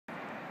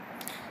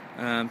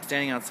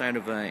Standing outside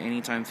of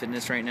Anytime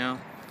Fitness right now.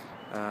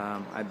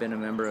 I've been a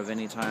member of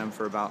Anytime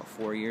for about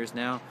 4 years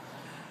now.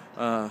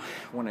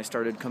 When I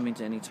started coming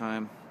to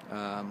Anytime,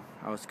 I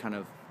was kind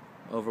of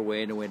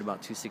overweight. I weighed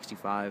about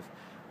 265.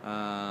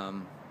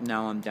 Now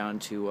I'm down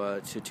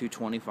to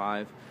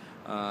 225.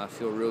 I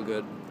feel real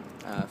good.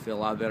 I feel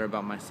a lot better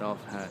about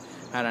myself.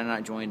 Had I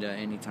not joined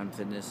Anytime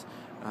Fitness,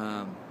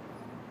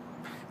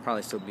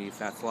 probably still be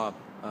fat slob,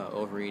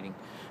 overeating.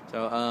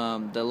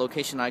 So the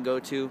location I go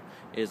to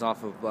is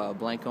off of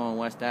Blanco and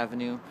West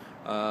Avenue,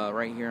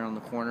 right here on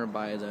the corner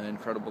by the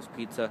Incredibles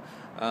Pizza.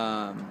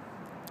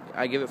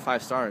 I give it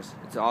 5 stars.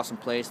 It's an awesome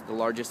place, the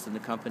largest in the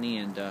company,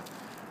 and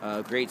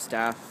great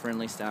staff,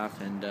 friendly staff,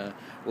 and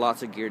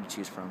lots of gear to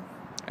choose from.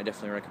 I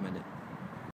definitely recommend it.